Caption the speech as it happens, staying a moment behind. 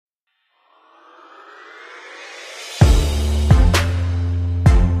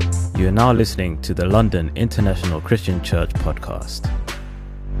You are now listening to the London International Christian Church podcast.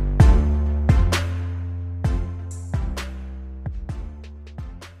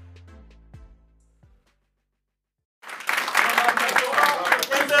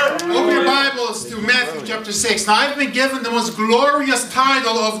 Open your Bibles to Matthew chapter 6. Now, I've been given the most glorious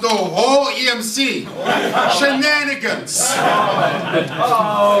title of the whole EMC, Shenanigans.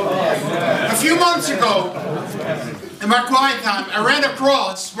 A few months ago, in my quiet time, I ran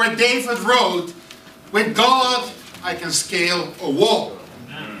across where David wrote, "With God, I can scale a wall."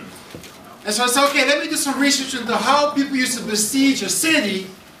 And so I said, okay, let me do some research into how people used to besiege a city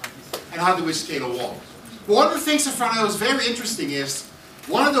and how do we scale a wall. But one of the things I found out was very interesting is,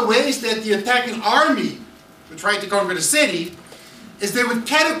 one of the ways that the attacking army would try to conquer the city is they would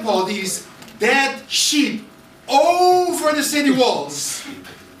catapult these dead sheep over the city walls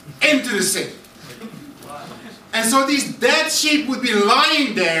into the city. And so these dead sheep would be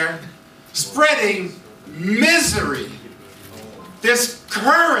lying there, spreading misery,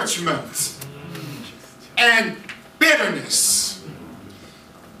 discouragement, and bitterness.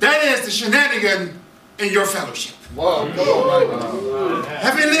 That is the shenanigan in your fellowship.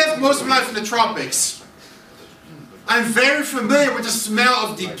 Having lived most of my life in the tropics, I'm very familiar with the smell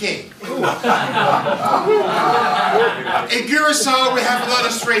of decay. In Curacao, we have a lot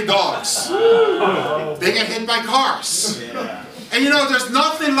of stray dogs. They get hit by cars. And you know, there's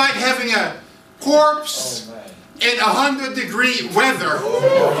nothing like having a corpse in 100-degree weather.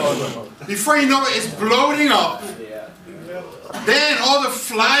 Before you know it, it's bloating up. Then all the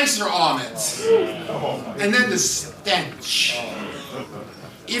flies are on it. And then the stench.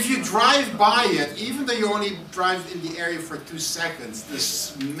 If you drive by it, even though you only drive in the area for 2 seconds, the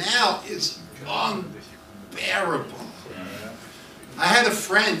smell is unbearable. I had a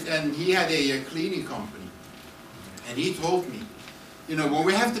friend and he had a cleaning company. And he told me, you know, when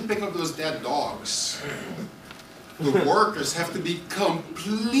we have to pick up those dead dogs, the workers have to be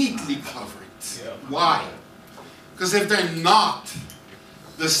completely covered. Why? Because if they're not,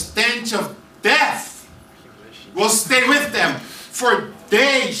 the stench of death will stay with them for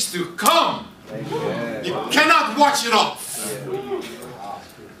days to come. You cannot watch it off.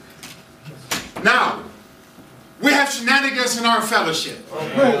 Now, we have shenanigans in our fellowship. We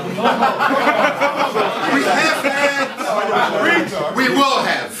have had, we will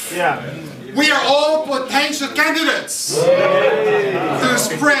have. We are all potential candidates to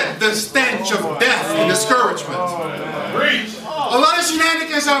spread the stench of death and discouragement. A lot of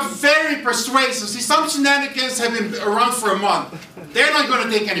shenanigans are very persuasive. See, some shenanigans have been around for a month. They're not going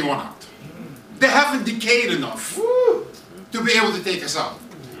to take anyone out. They haven't decayed enough to be able to take us out.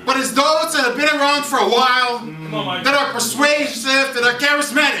 But it's those that have been around for a while, that are persuasive, that are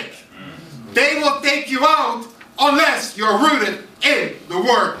charismatic. They will take you out unless you're rooted in the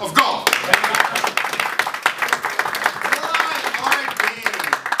Word of God. Why are they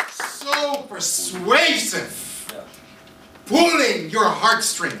so persuasive? Pulling your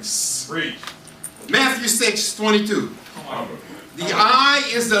heartstrings. Matthew 6:22. The eye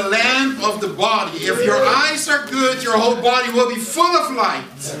is the lamp of the body. If your eyes are good, your whole body will be full of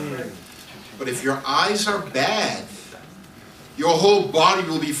light. But if your eyes are bad, your whole body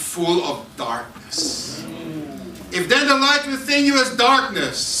will be full of darkness. If then the light within you is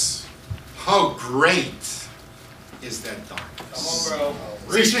darkness, how great is that darkness? Come on,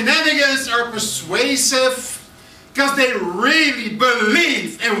 bro. See, shenanigans are persuasive because they really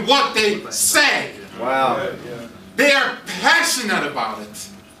believe in what they say. Wow. They are passionate about it.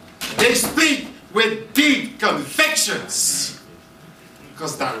 They speak with deep convictions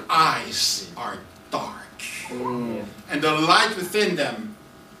because their eyes are dark. And the light within them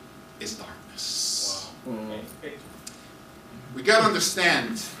is darkness. We got to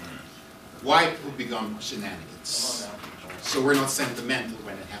understand why people become shenanigans. So we're not sentimental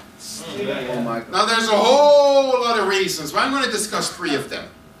when it happens. Now there's a whole lot of reasons, but I'm going to discuss 3 of them.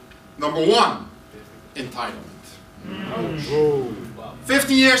 Number 1, entitlement.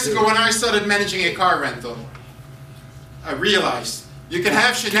 15 years ago when I started managing a car rental, I realized you can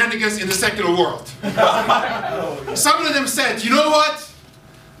have shenanigans in the secular world. Some of them said, you know what?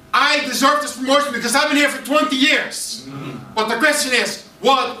 I deserve this promotion because I've been here for 20 years. But the question is,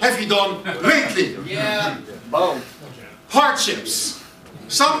 what have you done lately? Hardships.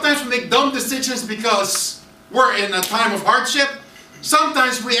 Sometimes we make dumb decisions because we're in a time of hardship.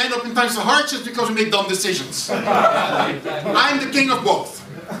 Sometimes we end up in times of hardship because we make dumb decisions. I'm the king of both.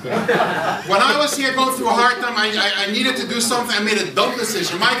 When I was here going through a hard time, I needed to do something, I made a dumb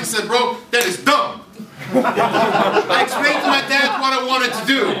decision. Michael said, bro, that is dumb. I explained to my dad what I wanted to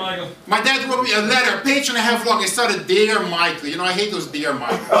do. My dad wrote me a letter, a page and a half long. It started, "Dear Michael." You know, I hate those "Dear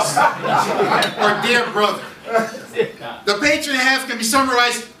Michaels." Or "Dear brother." The page and a half can be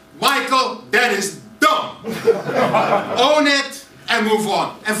summarized, "Michael, that is dumb. Own it and move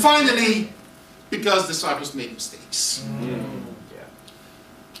on." And finally, because disciples make mistakes.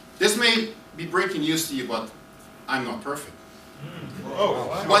 This may be breaking news to you, but I'm not perfect.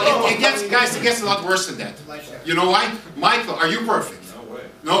 But it gets, guys, it gets a lot worse than that. You know why? Michael, are you perfect?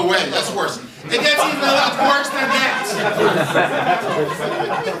 No way, that's worse. It gets even a lot worse than that.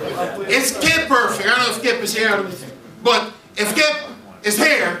 Is Kip perfect? I don't know if Kip is here, but if Kip is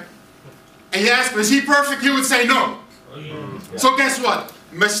here, and you ask him, is he perfect? He would say no. So guess what?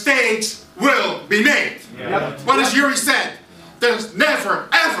 Mistakes will be made. But as Yuri said, there's never,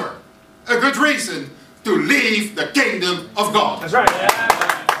 ever a good reason to leave the kingdom of God. That's right.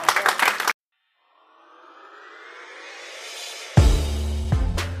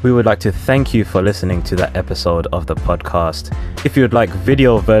 We would like to thank you for listening to that episode of the podcast. If you would like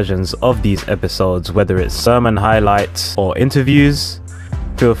video versions of these episodes, whether it's sermon highlights or interviews,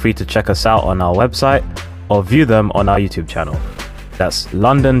 feel free to check us out on our website or view them on our YouTube channel. That's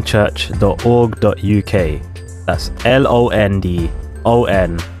londonchurch.org.uk. That's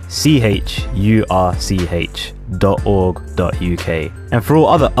LONDONCHURCH.org.uk. And for all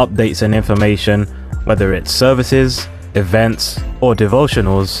other updates and information, whether it's services, events, or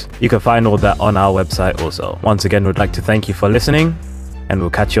devotionals, you can find all that on our website also. Once again, we'd like to thank you for listening, and we'll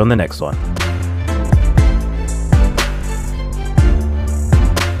catch you on the next one.